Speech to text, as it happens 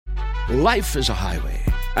Life is a highway,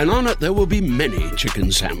 and on it there will be many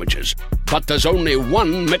chicken sandwiches. But there's only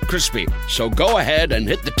one McCrispy. So go ahead and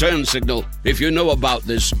hit the turn signal if you know about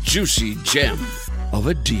this juicy gem of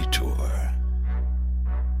a detour.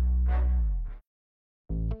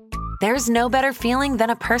 There's no better feeling than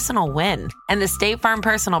a personal win. And the State Farm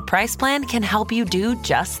Personal Price Plan can help you do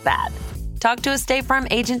just that. Talk to a State Farm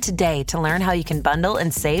agent today to learn how you can bundle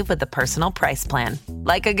and save with the Personal Price Plan.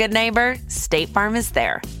 Like a good neighbor, State Farm is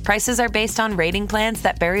there. Prices are based on rating plans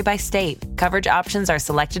that vary by state. Coverage options are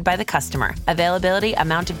selected by the customer. Availability,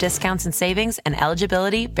 amount of discounts and savings, and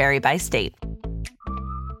eligibility vary by state.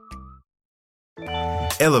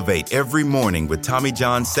 Elevate every morning with Tommy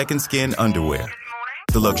John's Second Skin underwear.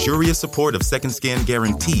 The luxurious support of Second Skin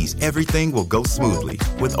guarantees everything will go smoothly.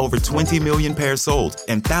 With over 20 million pairs sold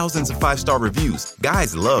and thousands of 5-star reviews,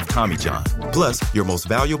 guys love Tommy John. Plus, your most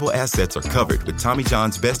valuable assets are covered with Tommy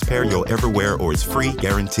John's best pair you'll ever wear or its free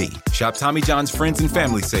guarantee. Shop Tommy John's Friends and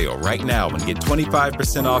Family Sale right now and get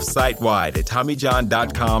 25% off site-wide at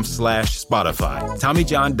TommyJohn.com/Spotify.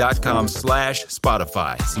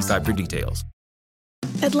 TommyJohn.com/Spotify. See site for details.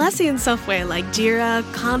 Atlassian software like Jira,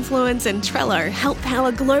 Confluence, and Trello help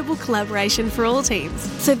power global collaboration for all teams,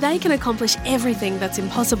 so they can accomplish everything that's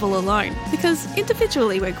impossible alone. Because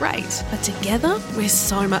individually we're great, but together we're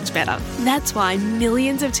so much better. That's why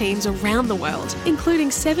millions of teams around the world, including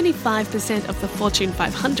 75% of the Fortune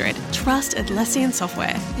 500, trust Atlassian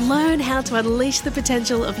software. Learn how to unleash the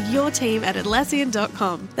potential of your team at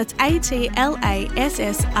Atlassian.com. That's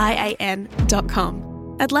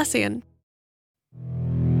Atlassian.com. Atlassian.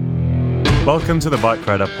 Welcome to the Bike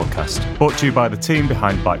Radar podcast, brought to you by the team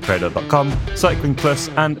behind BikeRadar.com, Cycling Plus,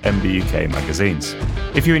 and MBUK magazines.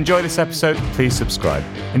 If you enjoy this episode, please subscribe.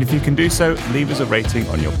 And if you can do so, leave us a rating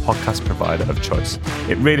on your podcast provider of choice.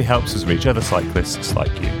 It really helps us reach other cyclists like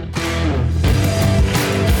you.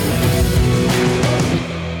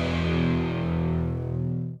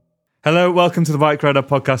 Hello, welcome to the Bike Radar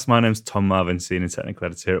podcast. My name's Tom Marvin, Senior Technical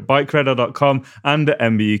Editor here at BikeRadar.com and at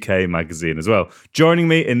MBUK magazine as well. Joining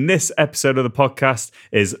me in this episode of the podcast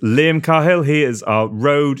is Liam Cahill. He is our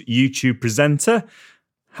road YouTube presenter.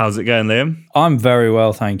 How's it going, Liam? I'm very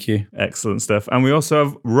well, thank you. Excellent stuff. And we also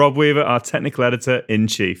have Rob Weaver, our Technical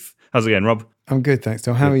Editor-in-Chief. How's it going, Rob? I'm good, thanks,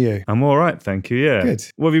 Tom. How are you? I'm all right, thank you, yeah. Good.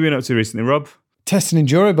 What have you been up to recently, Rob? Testing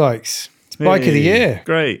enduro bikes. It's Bike of the Year.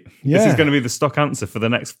 Great. Yeah. This is going to be the stock answer for the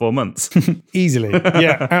next 4 months. Easily.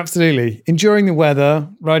 Yeah, absolutely. Enjoying the weather,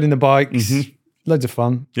 riding the bikes. Mm-hmm. Loads of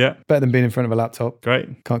fun. Yeah. Better than being in front of a laptop.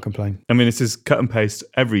 Great. Can't complain. I mean, this is cut and paste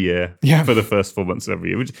every year for the first 4 months of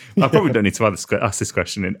every year. Which I probably don't need to ask this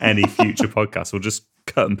question in any future podcast. We'll just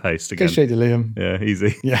cut and paste again. Go straight to Liam. Yeah,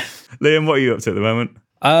 easy. Yeah. Liam, what are you up to at the moment?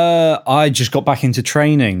 I just got back into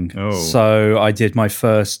training. Oh. So I did my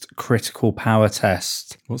first critical power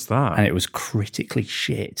test. What's that? And it was critically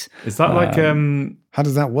shit. Is that like... How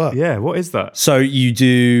does that work? Yeah, what is that? So you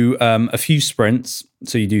do a few sprints.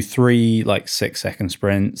 So you do 3 like 6-second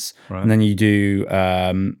sprints. Right. And then you do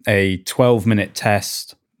a 12-minute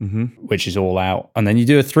test, which is all out. And then you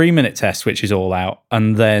do a 3-minute test, which is all out.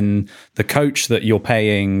 And then the coach that you're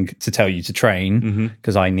paying to tell you to train,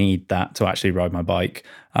 because I need that to actually ride my bike,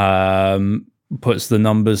 puts the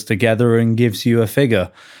numbers together and gives you a figure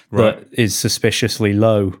that is suspiciously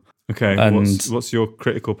low. Okay, and what's your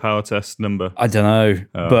critical power test number? I don't know,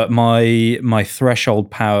 but my threshold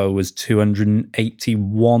power was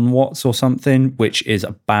 281 watts or something, which is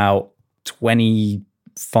about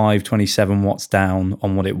 25, 27 watts down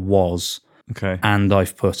on what it was. Okay. And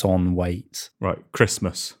I've put on weight. Right,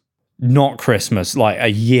 Christmas. Not Christmas, like a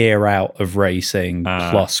year out of racing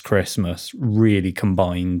plus Christmas, really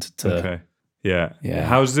combined to... Okay, yeah. Yeah.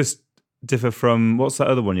 How does this differ from, what's that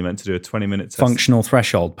other one you meant to do, a 20-minute test? Functional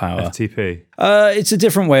threshold power. FTP. It's a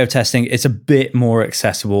different way of testing. It's a bit more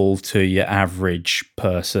accessible to your average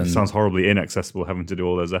person. It sounds horribly inaccessible having to do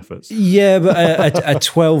all those efforts. Yeah, but a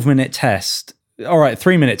 12-minute test, all right,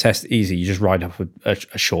 3-minute test, easy. You just ride up a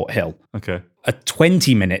short hill. Okay. A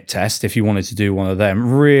 20-minute test, if you wanted to do one of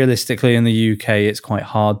them, realistically in the UK, it's quite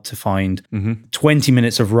hard to find 20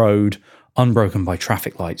 minutes of road unbroken by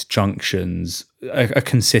traffic lights, junctions, a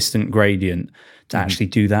consistent gradient to actually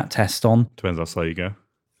do that test on. Depends how slow you go.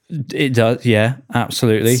 It does, yeah,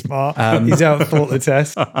 absolutely. Smart. He's outthought the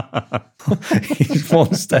test. He's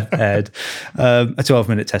one step ahead. A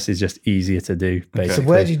 12-minute test is just easier to do, basically. So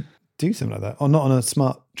where do you do something like that? Or not on a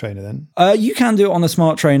smart trainer then? You can do it on a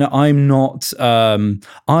smart trainer. I'm not,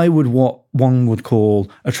 I would what one would call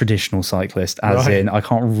a traditional cyclist, as in I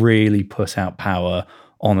can't really put out power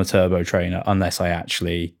on a turbo trainer unless I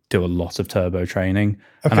actually do a lot of turbo training.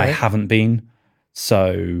 And I haven't been.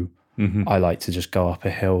 So I like to just go up a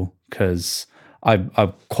hill because I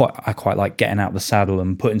quite like getting out the saddle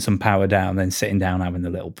and putting some power down, then sitting down, having a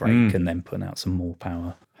little break, and then putting out some more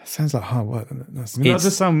power. Sounds like hard work. That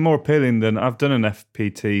does sound more appealing than I've done an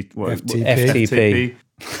FTP.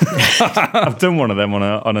 I've done one of them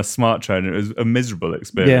on a smart trainer. It was a miserable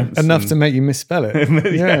experience. Yeah, enough to make you misspell it.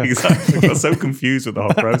 Yeah, exactly. I got so confused with the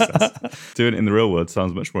whole process. Doing it in the real world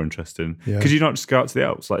sounds much more interesting. Could you not just go out to the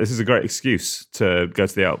Alps? Like, this is a great excuse to go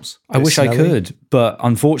to the Alps. I wish I could, but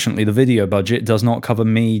unfortunately the video budget does not cover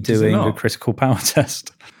me doing a critical power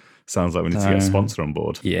test. Sounds like we need to get a sponsor on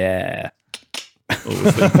board. Yeah.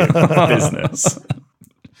 Always thinking business.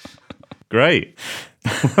 Great.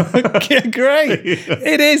 Great.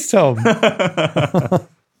 It is, Tom.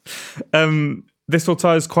 This will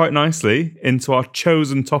tie us quite nicely into our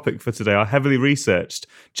chosen topic for today, our heavily researched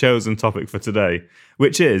chosen topic for today,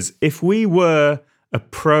 which is, if we were a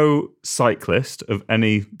pro cyclist of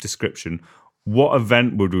any description, what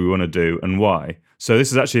event would we want to do and why? So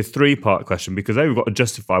this is actually a 3-part question, because we've got to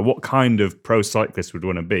justify what kind of pro cyclist we'd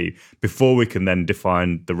want to be before we can then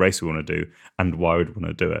define the race we want to do and why we'd want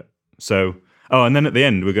to do it. So, and then at the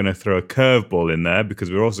end, we're going to throw a curveball in there,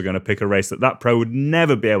 because we're also going to pick a race that pro would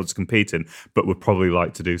never be able to compete in, but would probably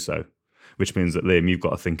like to do so. Which means that, Liam, you've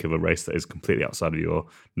got to think of a race that is completely outside of your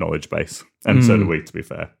knowledge base. And so do we, to be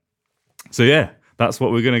fair. So yeah, that's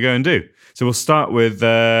what we're going to go and do. So we'll start with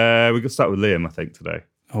Liam, I think, today.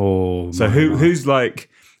 Oh, so who's like,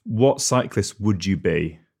 what cyclist would you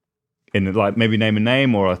be? In, like, maybe name a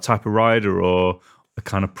name or a type of rider or a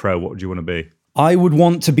kind of pro. What would you want to be? I would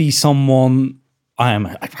want to be someone. I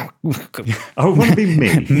would want to be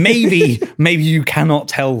me. maybe you cannot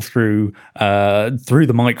tell through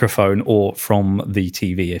the microphone or from the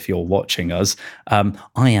TV if you're watching us.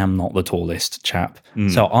 I am not the tallest chap,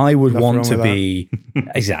 so I would want to be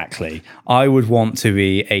exactly. I would want to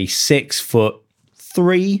be a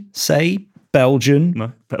 6'3", say, Belgian.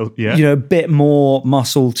 No, yeah, a bit more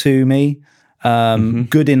muscle to me.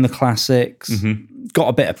 Good in the classics. Got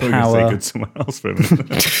a bit of power. Good somewhere else for a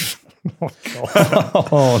minute.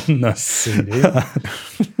 Oh no!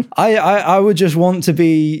 I would just want to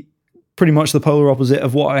be pretty much the polar opposite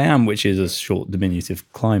of what I am, which is a short,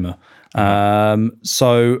 diminutive climber.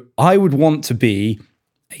 So I would want to be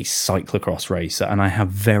a cyclocross racer, and I have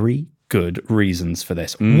very good reasons for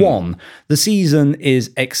this. One, the season is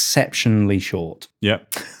exceptionally short. Yeah.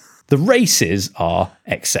 The races are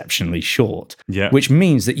exceptionally short, yeah, which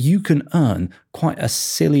means that you can earn quite a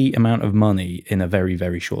silly amount of money in a very,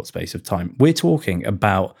 very short space of time. We're talking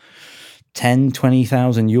about 10,000,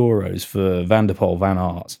 20,000 euros for Van der Poel, Van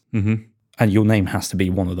Aert. And your name has to be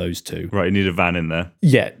one of those two. Right, you need a van in there.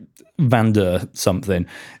 Yeah, Van der something.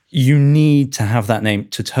 You need to have that name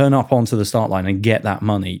to turn up onto the start line and get that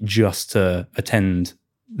money just to attend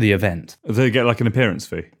the event. Do they get like an appearance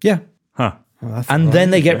fee? Yeah. Huh. Oh, and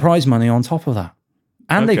then they get prize money on top of that,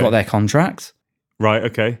 and they got their contract. Right.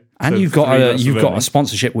 Okay. And so you've got a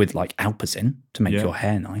sponsorship with like Alpecin to make your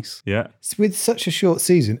hair nice. Yeah. With such a short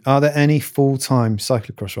season, are there any full-time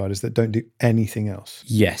cyclocross riders that don't do anything else?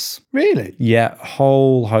 Yes. Really? Yeah,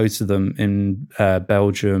 whole host of them in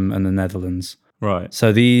Belgium and the Netherlands. Right.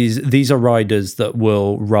 So these are riders that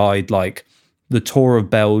will ride like the Tour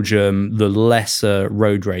of Belgium, the lesser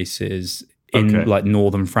road races in like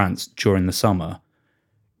northern France during the summer,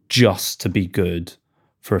 just to be good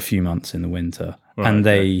for a few months in the winter. Right, and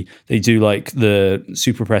they do like the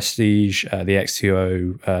Super Prestige, the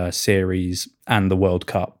X2O series, and the World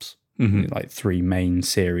Cups, like 3 main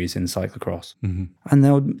series in cyclocross.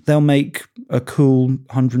 And they'll make a cool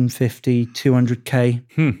 150,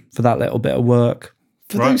 200k for that little bit of work.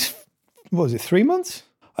 For those, what was it, 3 months?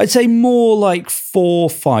 I'd say more like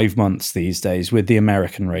 4-5 months these days with the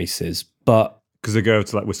American races. But because they go over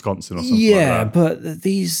to like Wisconsin or something like that. But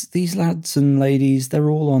these lads and ladies,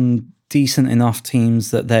 they're all on decent enough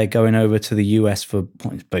teams that they're going over to the US for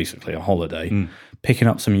basically a holiday, picking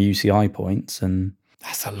up some UCI points, and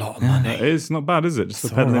that's a lot of money. It is not bad, is it? Just for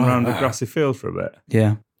pedaling around a grassy field for a bit.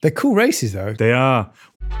 Yeah. They're cool races though. They are.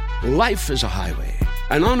 Life is a highway,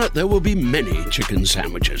 and on it there will be many chicken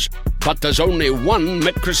sandwiches. But there's only one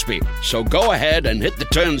McCrispy. So go ahead and hit the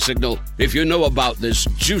turn signal if you know about this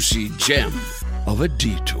juicy gem of a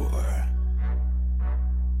detour.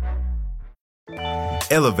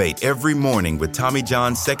 Elevate every morning with Tommy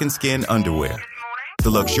John's Second Skin underwear. The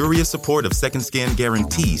luxurious support of Second Skin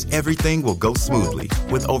guarantees everything will go smoothly.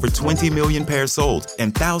 With over 20 million pairs sold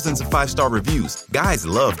and thousands of 5-star reviews, guys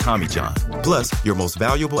love Tommy John. Plus, your most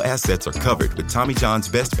valuable assets are covered with Tommy John's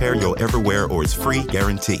best pair you'll ever wear or its free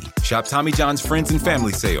guarantee. Shop Tommy John's Friends and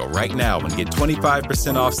Family Sale right now and get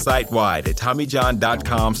 25% off site-wide at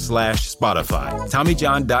TommyJohn.com/Spotify.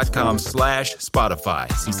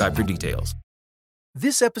 TommyJohn.com/Spotify. See site for details.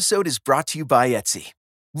 This episode is brought to you by Etsy.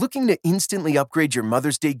 Looking to instantly upgrade your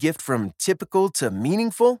Mother's Day gift from typical to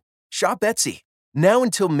meaningful? Shop Etsy. Now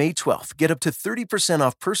until May 12th, get up to 30%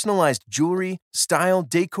 off personalized jewelry, style,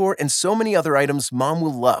 decor, and so many other items Mom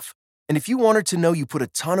will love. And if you want her to know you put a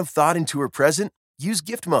ton of thought into her present, use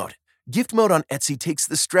Gift Mode. Gift Mode on Etsy takes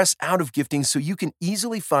the stress out of gifting so you can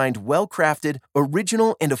easily find well-crafted,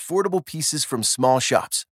 original, and affordable pieces from small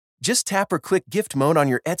shops. Just tap or click Gift Mode on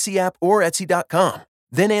your Etsy app or Etsy.com.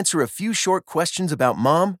 Then answer a few short questions about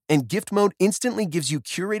Mom, and Gift Mode instantly gives you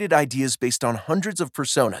curated ideas based on hundreds of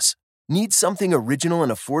personas. Need something original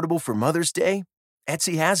and affordable for Mother's Day?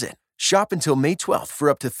 Etsy has it. Shop until May 12th for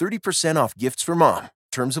up to 30% off gifts for Mom.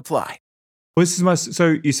 Terms apply. Well, this is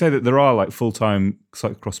so you say that there are like full-time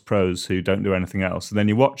cyclocross pros who don't do anything else, and then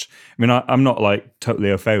you watch. I mean, I'm not like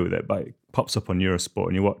totally au fait with it, but it pops up on Eurosport,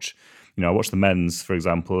 and you watch. I watch the men's, for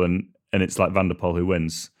example, and it's like Van der Poel who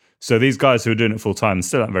wins. So these guys who are doing it full time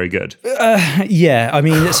still aren't very good. Yeah, I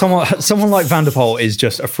mean, someone like Van der Poel is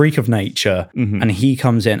just a freak of nature, and he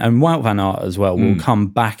comes in, and Wout van Aert as well will come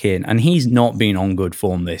back in, and he's not been on good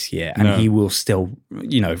form this year, and he will still,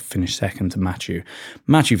 finish second to Mathieu.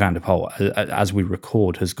 Mathieu van der Poel, as we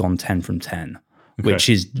record, has gone 10 from 10, which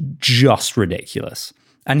is just ridiculous,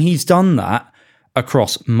 and he's done that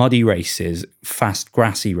across muddy races, fast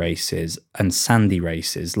grassy races, and sandy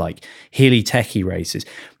races, like hilly techie races.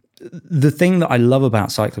 The thing that I love about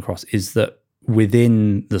cyclocross is that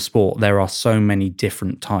within the sport, there are so many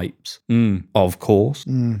different types of course.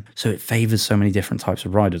 So it favors so many different types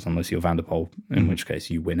of riders, unless you're Van der Poel, in which case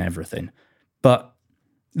you win everything. But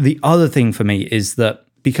the other thing for me is that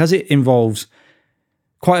because it involves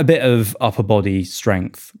quite a bit of upper body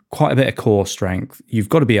strength, quite a bit of core strength, you've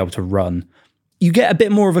got to be able to run. You get a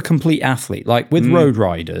bit more of a complete athlete. Like with road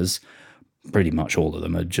riders, pretty much all of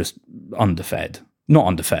them are just underfed. Not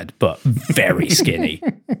underfed, but very skinny.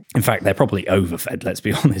 In fact, they're probably overfed, let's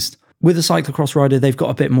be honest. With a cyclocross rider, they've got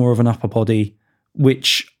a bit more of an upper body,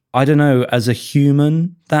 which, I don't know, as a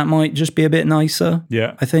human, that might just be a bit nicer,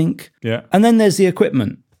 I think. Yeah. And then there's the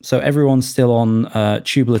equipment. So everyone's still on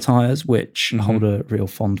tubular tyres, which hold a real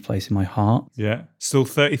fond place in my heart. Yeah. Still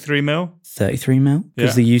 33 mil? 33 mil,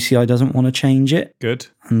 because the UCI doesn't want to change it. Good.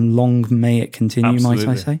 And long may it continue, Absolutely.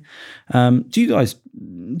 might I say.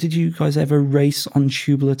 Did you guys ever race on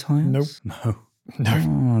tubular tyres? Nope. No.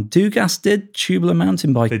 Oh, Dugas did tubular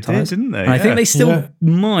mountain bike tyres. They did, didn't they? And I think they still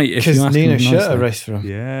might, if you ask Nino them nicely. Schurter raced for him.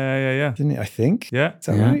 Yeah. Didn't he? I think. Yeah. Is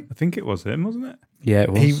that right? I think it was him, wasn't it? Yeah,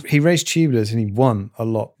 it was. He raced tubulars and he won a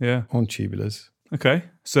lot Yeah. on tubulars. Okay.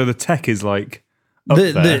 So the tech is like up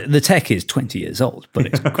there. The tech is 20 years old, but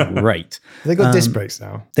it's great. They got disc brakes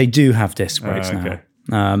now. They do have disc brakes okay.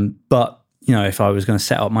 now. But, if I was going to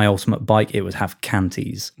set up my ultimate bike, it would have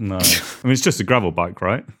Canties. No. I mean, it's just a gravel bike,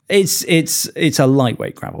 right? It's a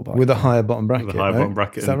lightweight gravel bike. With a higher bottom bracket. With a high bottom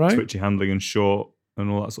bracket Is that and right? twitchy handling and short and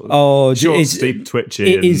all that sort of short, steep,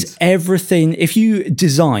 twitchy. It is everything. If you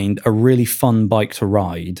designed a really fun bike to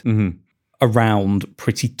ride around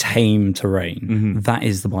pretty tame terrain, that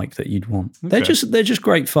is the bike that you'd want. Okay. They're just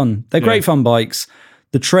great fun. They're great fun bikes.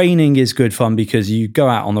 The training is good fun because you go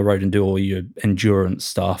out on the road and do all your endurance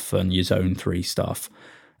stuff and your zone 3 stuff.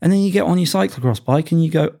 And then you get on your cyclocross bike and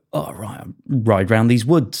you go, oh, right, I ride around these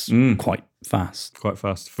woods quite fast. Quite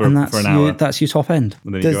fast for an hour. That's your top end.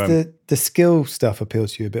 And then you go Does the skill stuff appeal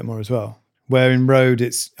to you a bit more as well? Where in road,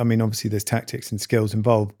 obviously there's tactics and skills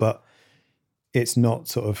involved, but it's not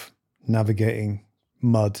sort of navigating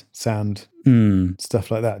mud, sand,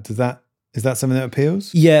 stuff like that. Is that something that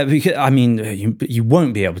appeals? Yeah, because you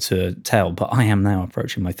won't be able to tell, but I am now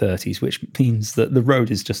approaching my 30s, which means that the road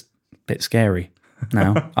is just a bit scary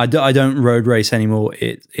now. I don't road race anymore.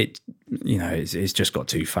 It's just got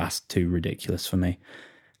too fast, too ridiculous for me.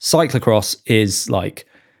 Cyclocross is like,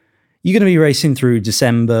 you're going to be racing through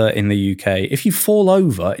December in the UK. If you fall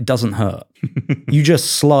over, it doesn't hurt. You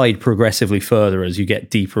just slide progressively further as you get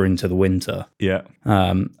deeper into the winter. Yeah.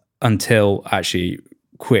 Until, actually,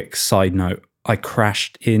 quick side note, I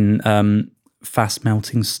crashed in fast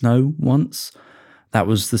melting snow once. That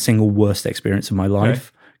was the single worst experience of my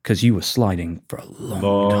life because you were sliding for a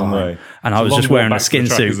long time. Way. And I was just wearing a skin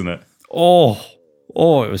suit. Isn't it? Oh,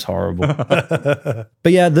 it was horrible.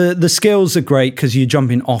 But yeah, the skills are great because you're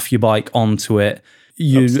jumping off your bike onto it.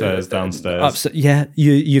 you upstairs, downstairs.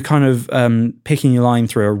 You're kind of picking your line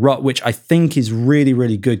through a rut, which I think is really,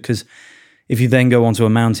 really good, because if you then go onto a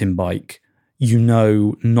mountain bike, you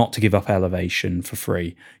know not to give up elevation for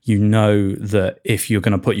free. You know that if you're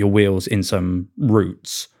going to put your wheels in some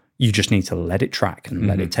routes, you just need to let it track and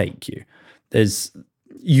let it take you.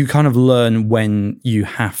 You kind of learn when you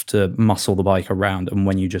have to muscle the bike around and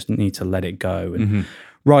when you just need to let it go. And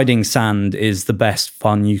riding sand is the best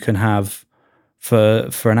fun you can have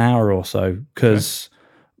for an hour or so, because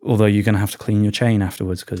although you're going to have to clean your chain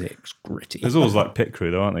afterwards because it's gritty. There's always like pit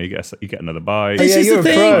crew though, aren't there? You get another bike. This is the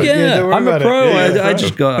thing, I'm a pro. I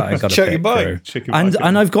got check a your bike.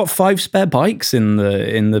 And I've got 5 spare bikes in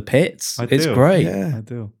the pits. It's great. Yeah.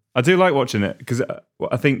 I do like watching it, because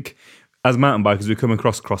I think as mountain bikers we come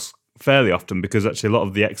across cross fairly often, because actually a lot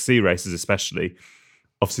of the XC races especially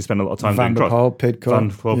obviously spend a lot of time doing cross. Van der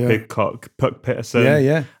Poel, Pidcock, Puck Peterson.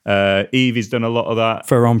 Evie's done a lot of that.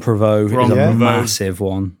 Ferron Prevot is a massive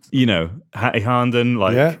one. You know, Hattie Harnden,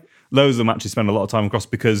 loads of them actually spend a lot of time across,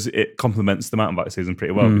 because it complements the mountain bike season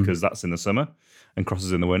pretty well, because that's in the summer and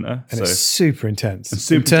crosses in the winter. And it's super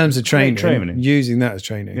intense. In terms of training, using that as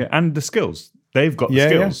training. Yeah, and the skills. They've got the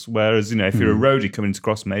skills. Whereas, if you're a roadie coming to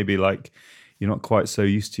cross, maybe like you're not quite so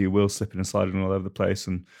used to your wheels slipping and sliding all over the place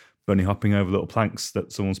and bunny hopping over little planks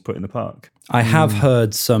that someone's put in the park. I have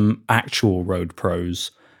heard some actual road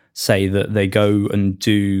pros say that they go and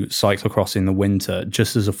do cyclocross in the winter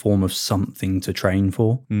just as a form of something to train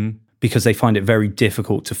for, because they find it very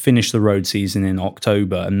difficult to finish the road season in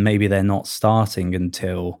October, and maybe they're not starting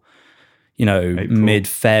until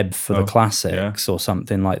mid-Feb for the classics or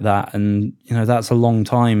something like that. And, that's a long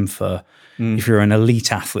time for, if you're an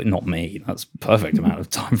elite athlete, not me, that's a perfect amount of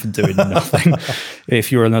time for doing nothing.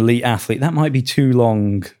 If you're an elite athlete, that might be too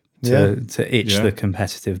long to itch the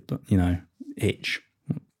competitive, itch.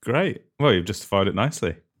 Great. Well, you've justified it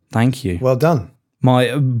nicely. Thank you. Well done. My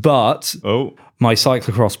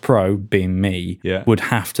cyclocross pro, being me, would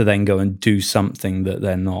have to then go and do something that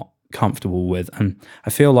they're not comfortable with. And I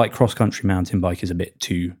feel like cross-country mountain bike is a bit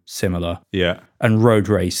too similar. Yeah. And road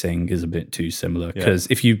racing is a bit too similar, because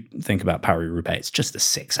if you think about Paris-Roubaix, it's just a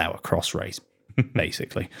 6-hour cross race,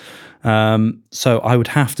 basically. So I would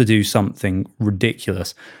have to do something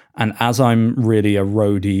ridiculous. And as I'm really a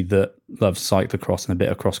roadie that loves cyclocross and a bit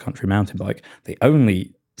of cross-country mountain bike, the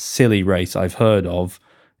only silly race I've heard of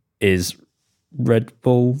is Red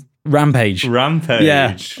Bull Rampage.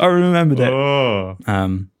 Yeah, I remembered it. Oh.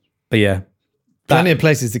 But yeah. Plenty of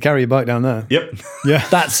places to carry your bike down there. Yep. Yeah.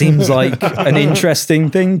 That seems like an interesting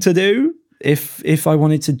thing to do if I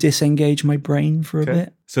wanted to disengage my brain for a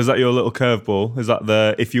bit. So is that your little curveball? Is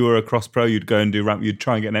that if you were a cross pro, you'd go and do you'd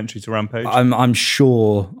try and get an entry to Rampage? I'm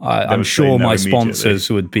sure my sponsors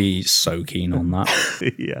would be so keen on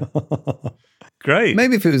that. Yeah. Great.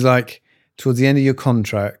 Maybe if it was like towards the end of your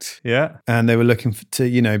contract, and they were looking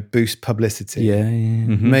to boost publicity,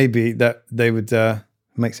 maybe that they would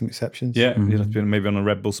make some exceptions. Yeah, you'd have to be maybe on a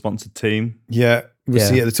Red Bull sponsored team. Yeah, we'll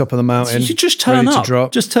see at the top of the mountain. You just turn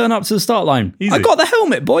up. Just turn up to the start line. Easy. I got the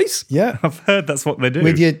helmet, boys. Yeah, I've heard that's what they do.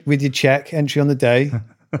 With your check entry on the day.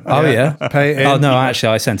 Oh yeah, pay it in. Oh no, actually,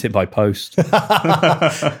 I sent it by post.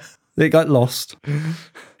 It got lost.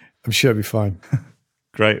 I'm sure it'll be fine.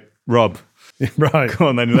 Great, Rob. Right. Come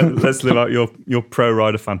on then, let's live out your pro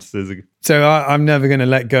rider fantasies. So I'm never going to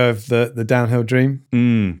let go of the downhill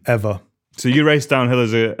dream ever. So you raced downhill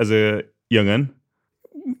as a young'un?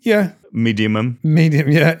 Yeah. Medium,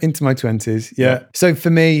 yeah, into my 20s. Yeah. So for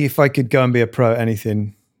me, if I could go and be a pro at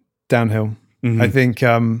anything, downhill. I think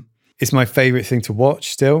it's my favorite thing to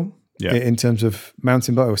watch still in terms of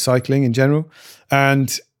mountain bike or cycling in general.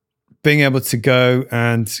 And being able to go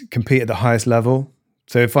and compete at the highest level.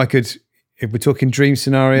 So if we're talking dream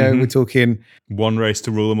scenario, we're talking one race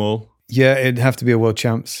to rule them all. Yeah, it'd have to be a world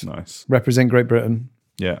champs. Nice. Represent Great Britain.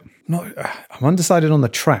 Yeah. I'm undecided on the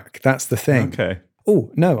track. That's the thing. Okay. Oh,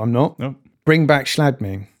 no, I'm not. No. Bring back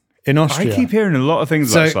Schladming in Austria. I keep hearing a lot of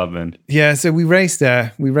things about Schladming. Yeah, so we raced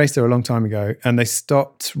there. We raced there a long time ago, and they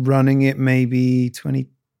stopped running it maybe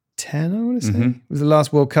 2010, I want to say. It was the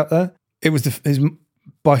last World Cup there. It was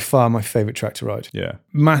by far my favourite track to ride. Yeah.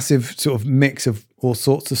 Massive sort of mix of all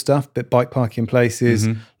sorts of stuff, but bike parking places,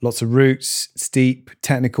 lots of routes, steep,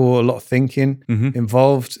 technical, a lot of thinking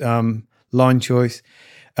involved, line choice.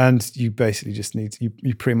 And you basically just need to,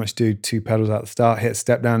 you pretty much do 2 pedals at the start, hit a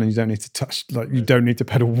step down, and you don't need to touch, you don't need to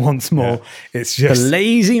pedal once more. Yeah. It's just the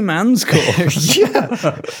lazy man's course.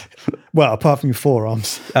 Yeah. Well, apart from your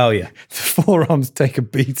forearms. Oh yeah. The forearms take a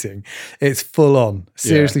beating. It's full on,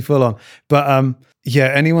 seriously full on. But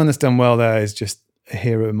anyone that's done well there is just a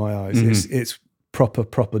hero in my eyes. It's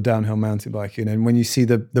proper downhill mountain biking. And when you see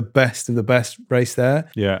the best of the best race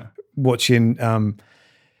there, watching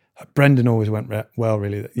Brendan always went well,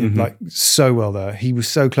 really, like so well there. He was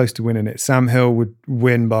so close to winning it. Sam Hill would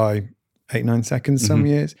win by 8-9 seconds some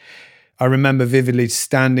years. I remember vividly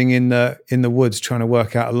standing in the woods trying to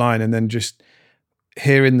work out a line, and then just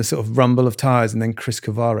hearing the sort of rumble of tires, and then Chris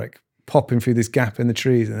Kovarek popping through this gap in the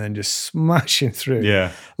trees and then just smashing through.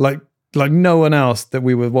 Yeah. Like no one else that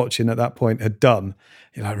we were watching at that point had done.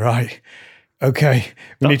 You're like, right, okay,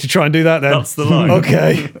 we need to try and do that then. That's the line.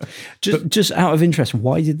 Okay. Just out of interest,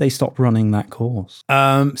 why did they stop running that course?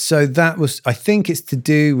 So that was, I think it's to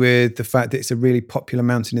do with the fact that it's a really popular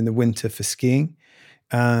mountain in the winter for skiing,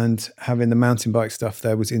 and having the mountain bike stuff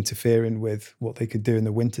there was interfering with what they could do in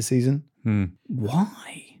the winter season.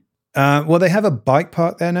 Why? Well, they have a bike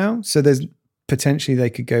park there now, so there's potentially they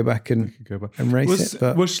could go back and race it.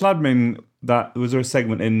 But was Schladming was there a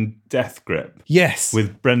segment in Death Grip? Yes,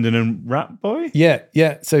 with Brendan and Ratboy.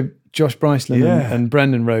 Yeah. So Josh Bryceland and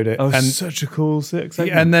Brendan rode it. Oh, and such a cool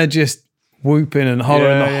segment. And they're just whooping and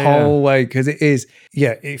hollering the whole way, because it is.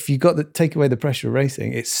 Yeah, if you take away the pressure of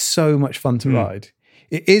racing, it's so much fun to ride.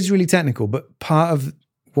 It is really technical, but part of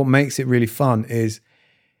what makes it really fun is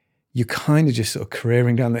you're kind of just sort of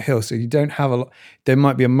careering down the hill. So you don't have a lot. There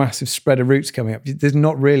might be a massive spread of routes coming up. There's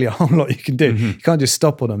not really a whole lot you can do. You can't just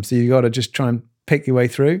stop on them. So you got to just try and pick your way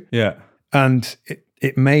through. Yeah. And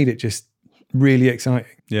it made it just really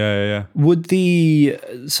exciting. Yeah. Would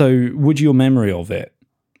your memory of it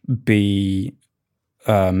be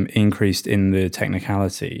increased in the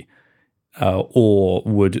technicality, or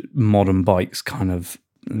would modern bikes kind of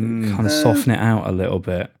soften it out a little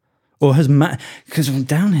bit? Or has because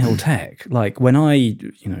downhill tech, like when I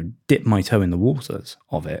dip my toe in the waters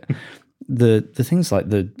of it, the things like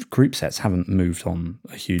the group sets haven't moved on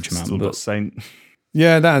a huge amount. Still got Saint.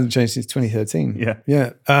 Yeah, that hasn't changed since 2013.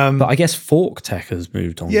 Yeah. But I guess fork tech has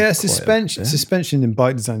moved on. Yeah, suspension in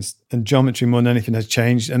bike designs and geometry more than anything has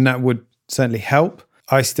changed, and that would certainly help.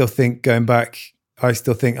 I still think I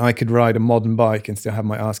could ride a modern bike and still have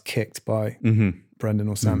my ass kicked by Brendan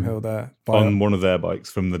or Sam Hill there. On one of their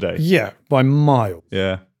bikes from the day. Yeah, by miles.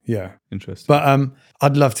 Yeah. Yeah. Interesting. But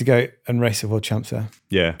I'd love to go and race a World Champs there.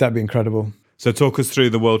 Yeah. That'd be incredible. So talk us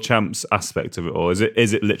through the World Champs aspect of it all. Is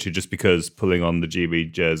it literally just because pulling on the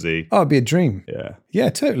GB jersey? Oh, it'd be a dream. Yeah.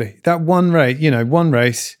 Yeah, totally. That one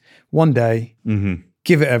race, one day,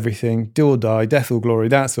 give it everything, do or die, death or glory,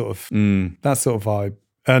 that sort of vibe.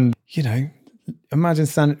 And,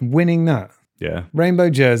 imagine winning that. Yeah.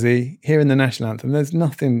 Rainbow jersey, hearing the national anthem. There's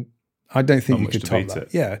nothing, I don't think you could top that.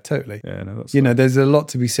 It. Yeah, totally. Yeah, no, that's there's a lot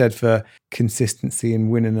to be said for consistency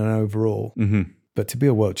in winning an overall. But to be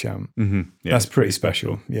a world champ, that's pretty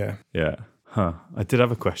special. Yeah. Yeah. Huh. I did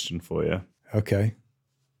have a question for you. Okay.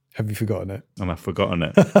 Have you forgotten it? And I've forgotten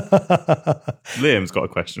it. Liam's got a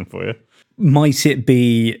question for you. Might it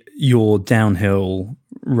be your downhill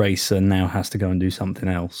racer now has to go and do something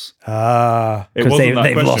else? Because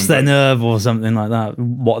they've lost their nerve or something like that.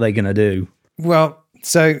 What are they going to do? Well,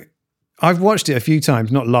 so I've watched it a few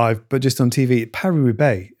times, not live, but just on TV.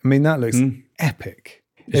 Paris-Roubaix. I mean, that looks epic.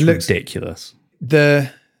 It looks ridiculous.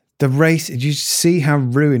 The race, did you see how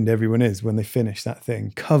ruined everyone is when they finish that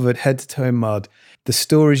thing? Covered head to toe in mud. The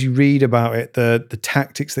stories you read about it, the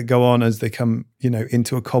tactics that go on as they come,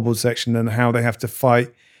 into a cobbled section, and how they have to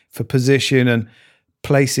fight for position and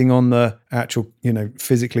placing on the actual,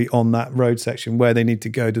 physically on that road section where they need to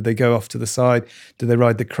go. Do they go off to the side? Do they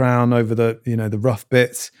ride the crown over the, the rough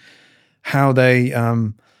bits? How they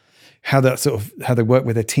work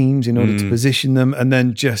with their teams in order to position them, and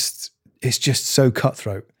then it's just so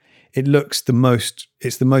cutthroat. It looks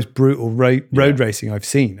it's the most brutal road racing I've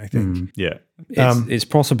seen, I think. Yeah. It's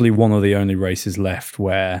possibly one of the only races left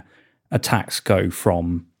where attacks go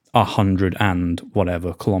from 100 and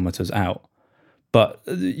whatever kilometers out. But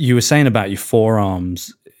you were saying about your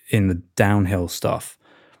forearms in the downhill stuff.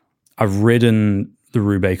 I've ridden the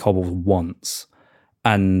Roubaix cobbles once,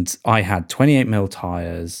 and I had 28mm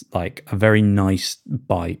tires, like a very nice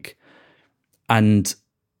bike. And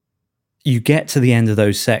you get to the end of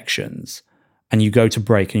those sections and you go to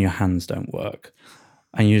brake and your hands don't work.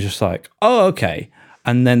 And you're just like, oh, okay.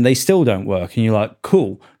 And then they still don't work. And you're like,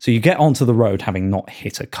 cool. So you get onto the road having not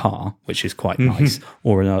hit a car, which is quite nice,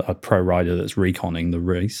 or a pro rider that's reconning the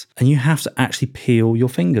race. And you have to actually peel your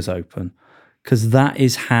fingers open, because that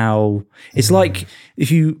is how it's like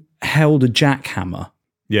if you held a jackhammer.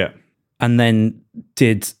 Yeah. And then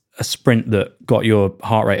did a sprint that got your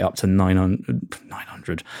heart rate up to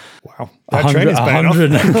 900. Wow. That train is paying off.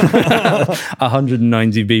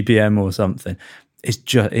 190 BPM or something.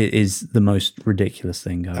 it is the most ridiculous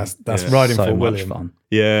thing going. That's riding so for much William. fun.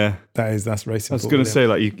 Yeah. That's racing. I was for going to William. say,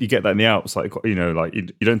 like, you get that in the Alps, like, you know, like you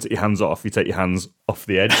don't take your hands off, you take your hands off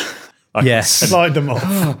the edge. Yes. Slide them off.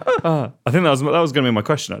 I think that was going to be my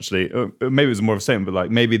question, actually. Maybe it was more of a statement, but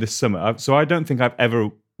like maybe this summer. So I don't think I've ever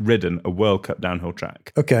ridden a World Cup downhill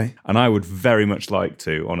track. Okay. And I would very much like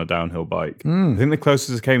to on a downhill bike. I think the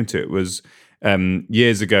closest I came to it was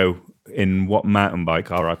years ago in What Mountain Bike,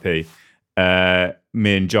 RIP.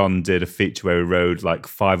 Me and John did a feature where we rode like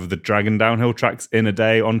 5 of the Dragon downhill tracks in a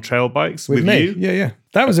day on trail bikes with me. you. Yeah.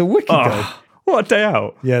 That was a wicked day. What a day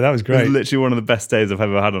out. Yeah, that was It was great. literally one of the best days I've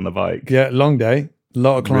ever had on a bike. Yeah, long day. A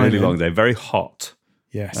lot of climbing. Really long day. Very hot.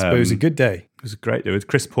 Yes, but it was a good day. It was a great day with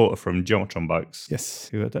Chris Porter from Geometron Bikes. Yes.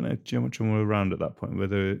 Who I don't know if Geometron were around at that point.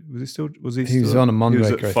 Whether was he? He was on a Mondraker, He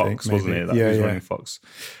was at I Fox, think, wasn't he? maybe. He was running Fox.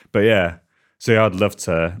 But yeah, so yeah, I'd love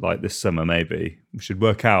to like this summer. Maybe we should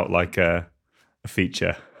work out like a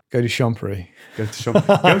feature. Go to Champery. Go to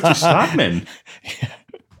Schladming.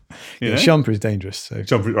 Yeah, Champery is dangerous. So.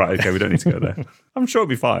 Right, okay, we don't need to go there. I'm sure it'll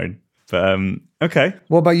be fine. But okay.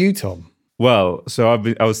 What about you, Tom? Well, so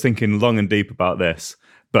I was thinking long and deep about this,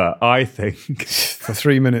 but I think For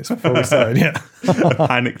 3 minutes before we started, yeah. a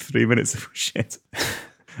panicked 3 minutes of shit.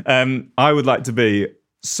 I would like to be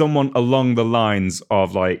someone along the lines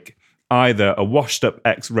of like either a washed up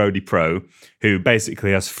ex-roadie pro who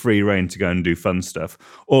basically has free reign to go and do fun stuff,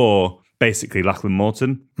 or basically Lachlan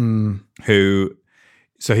Morton, who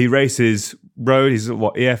so he races road. He's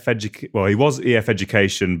what EF Well, he was EF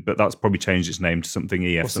Education, but that's probably changed its name to something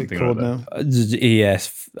EF What's something it called like that. now?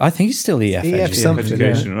 ES. I think it's still EF. EF something.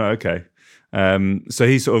 Education. Right, okay. So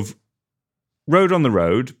he sort of rode on the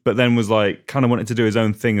road, but then was like kind of wanted to do his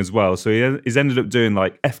own thing as well. So he's ended up doing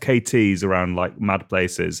like FKTs around like mad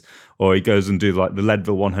places, or he goes and do like the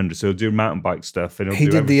Leadville 100. So he'll do mountain bike stuff. And He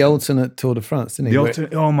did the alternate Tour de France, didn't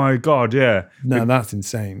he? Oh my God, yeah. No, that's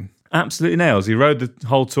insane. Absolutely nails. He rode the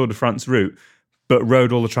whole Tour de France route, but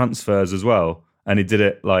rode all the transfers as well. And he did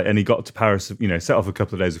it like, and he got to Paris, you know, set off a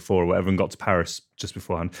couple of days before or whatever, and got to Paris just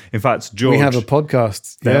beforehand. In fact, George. We have a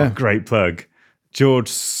podcast. Yeah, Yeah. great plug. George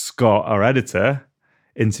Scott, our editor,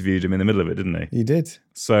 interviewed him in the middle of it, didn't he? He did.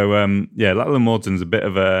 So, yeah, Lachlan Morton's a bit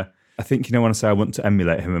of a. I think, you know, when I say I want to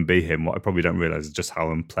emulate him and be him, what I probably don't realize is just how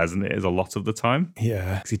unpleasant it is a lot of the time.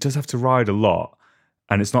 Yeah. Because he does have to ride a lot.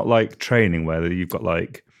 And it's not like training where you've got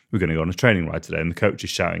like, we're going to go on a training ride today, and the coach is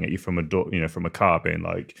shouting at you from a door, you know, from a car, being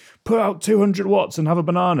like, "Put out 200 watts and have a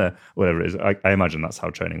banana," whatever it is. I imagine that's how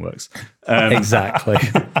training works. Exactly.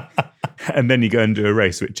 And then you go and do a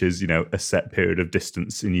race, which is, you know, a set period of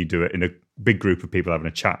distance, and you do it in a big group of people having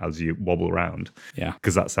a chat as you wobble around. Yeah,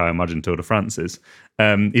 because that's how I imagine Tour de France is.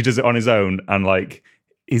 He does it on his own, and like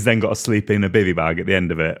he's then got to sleep in a bivvy bag at the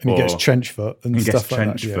end of it, And he gets trench foot and he stuff gets like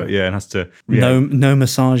trench that. foot, Yeah. and has to no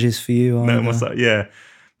massages for you. Either. yeah.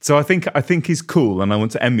 So I think he's cool, and I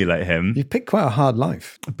want to emulate him. You picked quite a hard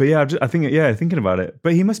life. But yeah, I think thinking about it.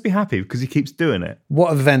 But he must be happy because he keeps doing it.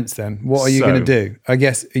 What events then? What are you going to do? I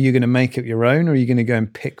guess, are you going to make up your own, or are you going to go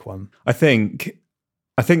and pick one? I think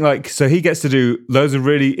like, so he gets to do loads of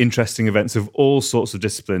really interesting events of all sorts of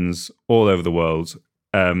disciplines all over the world.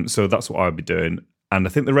 So that's what I'd be doing. And I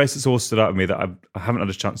think the race that's all stood out of me that I haven't had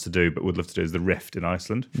a chance to do, but would love to do, is the Rift in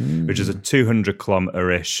Iceland, which is a 200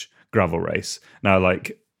 kilometer-ish gravel race. Now,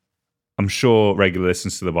 like, I'm sure regular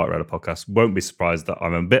listeners to the Bike Rider podcast won't be surprised that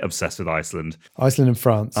I'm a bit obsessed with Iceland. Iceland and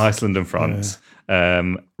France.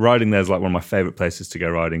 Riding there is like one of my favourite places to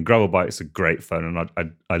go riding. Gravel bikes are great fun,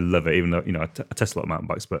 and I love it, even though, you know, I test a lot of mountain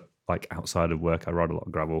bikes, but like outside of work, I ride a lot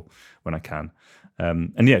of gravel when I can.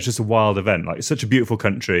 And yeah, it's just a wild event. Like, it's such a beautiful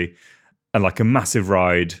country and like a massive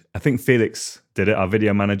ride. I think Felix did it, our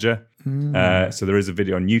video manager. So there is a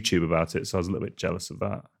video on YouTube about it. So I was a little bit jealous of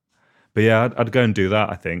that. But yeah, I'd go and do that,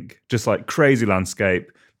 I think. Just like crazy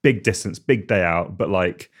landscape, big distance, big day out, but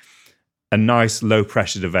like a nice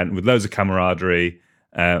low-pressured event with loads of camaraderie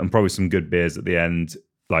and probably some good beers at the end,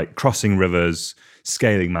 like crossing rivers,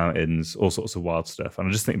 scaling mountains, all sorts of wild stuff. And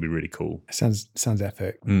I just think it'd be really cool. Sounds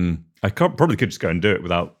epic. I probably could just go and do it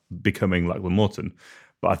without becoming like Lachlan Morton.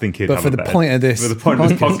 But I think he'd But have for a the better, point of this, for the point of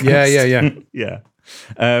this podcast. Yeah.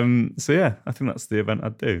 So yeah, I think that's the event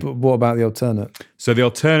I'd do. But what about the alternate? So the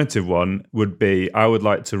alternative one would be, I would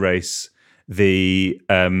like to race the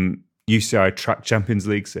UCI Track Champions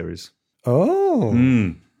League series.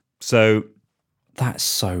 Oh. So That's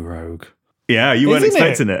so rogue. yeah, you weren't Isn't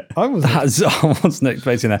expecting it. I was. I wasn't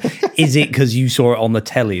expecting that. Is it because you saw it on the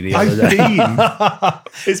telly the other day?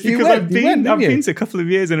 It's You because went, I've didn't you? been to a couple of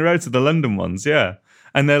years in a row to the London ones, yeah.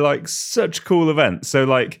 And they're like such cool events. So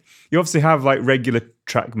like you obviously have like regular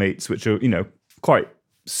track meets, which are, you know, quite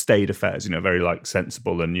staid affairs, very like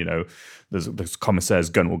sensible, and there's commissaire's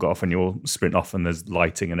gun will go off and you'll sprint off and there's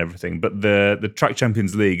lighting and everything. But the Track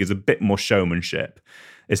Champions League is a bit more showmanship.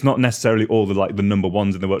 It's not necessarily all the number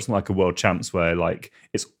ones in the world. It's not like a world champs where like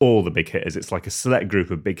it's all the big hitters. It's like a select group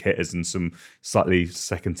of big hitters and some slightly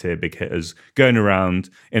second tier big hitters going around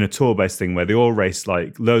in a tour based thing where they all race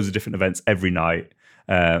like loads of different events every night.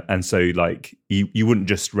 And so like you wouldn't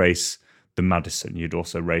just race the Madison, you'd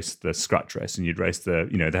also race the scratch race, and you'd race the,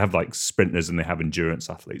 they have like sprinters and they have endurance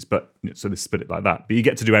athletes, but so they split it like that. But you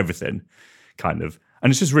get to do everything kind of. And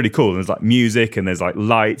it's just really cool. And there's like music and there's like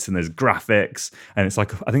lights and there's graphics. And it's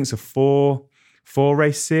like, I think it's a four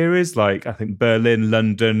race series. Like I think Berlin,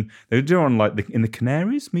 London, they do it on like in the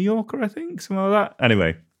Canaries, Mallorca, I think, something like that.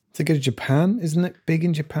 Anyway. To go to Japan, isn't it big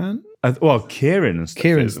in Japan? Well, Keirin and stuff.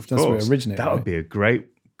 Keirin, that's where it originated. That would be a great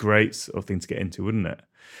sort of thing to get into, wouldn't it?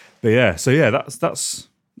 But yeah, so yeah, that's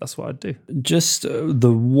what I'd do. Just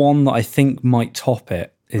the one that I think might top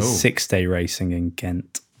it is 6-day racing in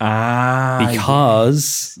Ghent.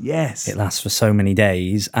 Because yes, it lasts for so many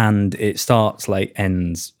days and it starts late,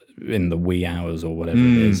 ends in the wee hours or whatever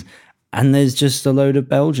it is. And there's just a load of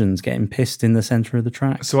Belgians getting pissed in the centre of the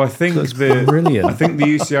track. So I think brilliant. I think the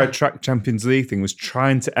UCI Track Champions League thing was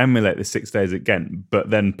trying to emulate the 6 days at Ghent, but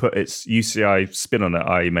then put its UCI spin on it,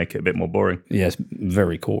 i.e. make it a bit more boring. Yes,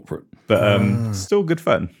 very corporate. But still good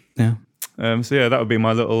fun. Yeah. So yeah, that would be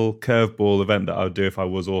my little curveball event that I would do if I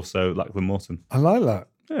was also Lachlan Morton. I like that.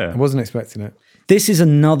 Yeah. I wasn't expecting it. This is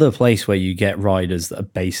another place where you get riders that are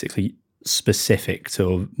basically specific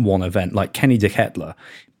to one event. Like Kenny de Ketelaere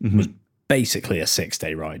was basically a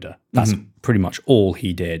 6-day rider. That's pretty much all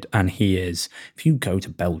he did. And he is, if you go to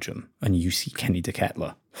Belgium and you see Kenny de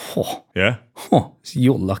Ketelaere, it's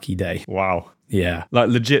your lucky day. Wow. Yeah. Like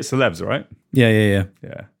legit celebs, right? Yeah.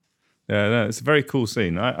 Yeah, no, it's a very cool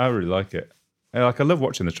scene. I really like it. I love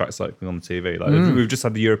watching the track cycling on the TV. Like we've just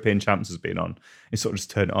had the European Champs has been on. You sort of just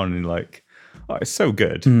turn it on and like, oh, it's so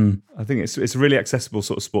good. I think it's a really accessible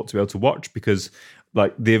sort of sport to be able to watch because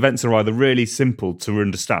like the events are either really simple to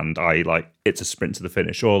understand, i.e. like it's a sprint to the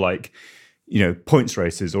finish, or like, points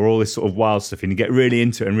races or all this sort of wild stuff, and you get really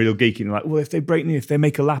into it and really geeky and like, well, if they break new, if they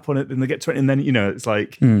make a lap on it, then they get 20, and then, it's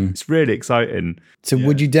like, it's really exciting. So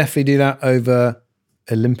would you definitely do that over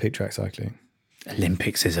Olympic track cycling?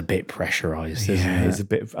 Olympics is a bit pressurized, isn't it? It's a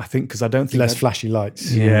bit. I think because I don't think less flashy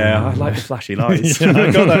lights. Yeah, I like the flashy lights. I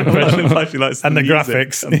got that impression. Flashy lights and the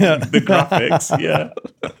graphics. The graphics. Yeah.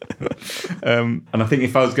 And I think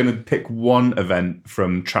if I was going to pick one event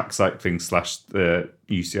from track cycling / the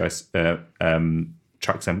UCI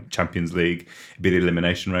Track Champions League, it'd be the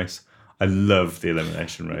elimination race. I love the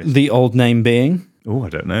elimination race. The old name being? Oh, I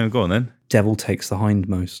don't know. Go on then. Devil takes the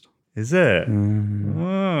hindmost. Is it?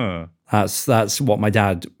 Oh. That's what my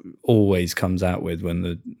dad always comes out with when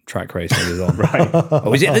the track racing is on. Right.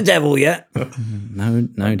 Oh, is it the devil yet? No,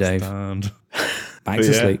 Dave. Back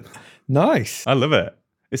to sleep. Nice. I love it.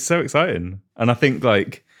 It's so exciting. And I think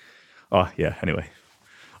anyway. I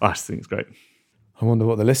just think it's great. I wonder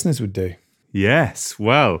what the listeners would do. Yes.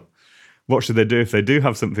 Well, what should they do if they do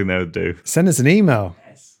have something they would do? Send us an email.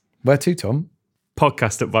 Yes. Where to, Tom?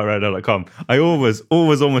 podcast@bikeradar.com. I always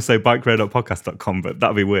almost say bikeradar.podcast.com, but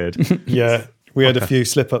that'd be weird. Yeah, we had a few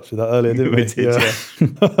slip-ups with that earlier, didn't we? We did, yeah.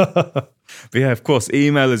 But yeah, of course,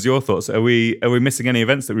 email us your thoughts. Are we missing any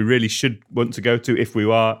events that we really should want to go to if we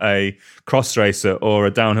are a cross racer or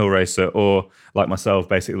a downhill racer or, like myself,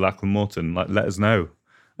 basically Lachlan Morton? Like, let us know.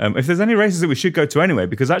 If there's any races that we should go to anyway,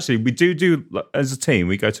 because actually we do as a team,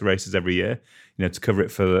 we go to races every year, to cover it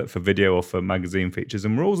for video or for magazine features,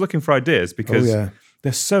 and we're always looking for ideas because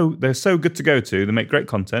they're so good to go to. They make great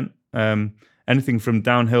content. Anything from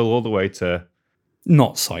downhill all the way to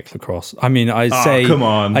not cyclocross. I mean, come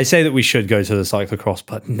on. I say that we should go to the cyclocross,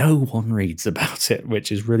 but no one reads about it,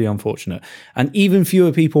 which is really unfortunate. And even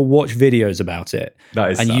fewer people watch videos about it.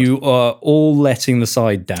 That is and sad. You are all letting the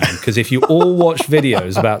side down, because if you all watch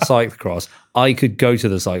videos about cyclocross, I could go to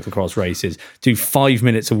the cyclocross races, do 5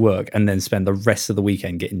 minutes of work, and then spend the rest of the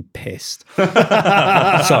weekend getting pissed.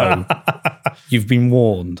 So, you've been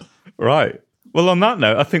warned. Right. Well, on that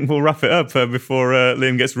note, I think we'll wrap it up before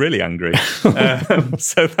Liam gets really angry.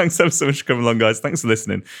 So thanks so much for coming along, guys. Thanks for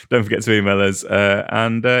listening. Don't forget to email us.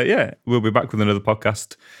 And we'll be back with another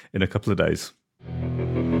podcast in a couple of days.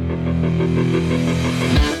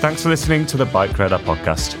 Thanks for listening to the Bike Radar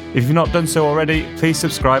podcast. If you've not done so already, please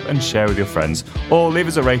subscribe and share with your friends, or leave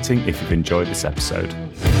us a rating if you've enjoyed this episode.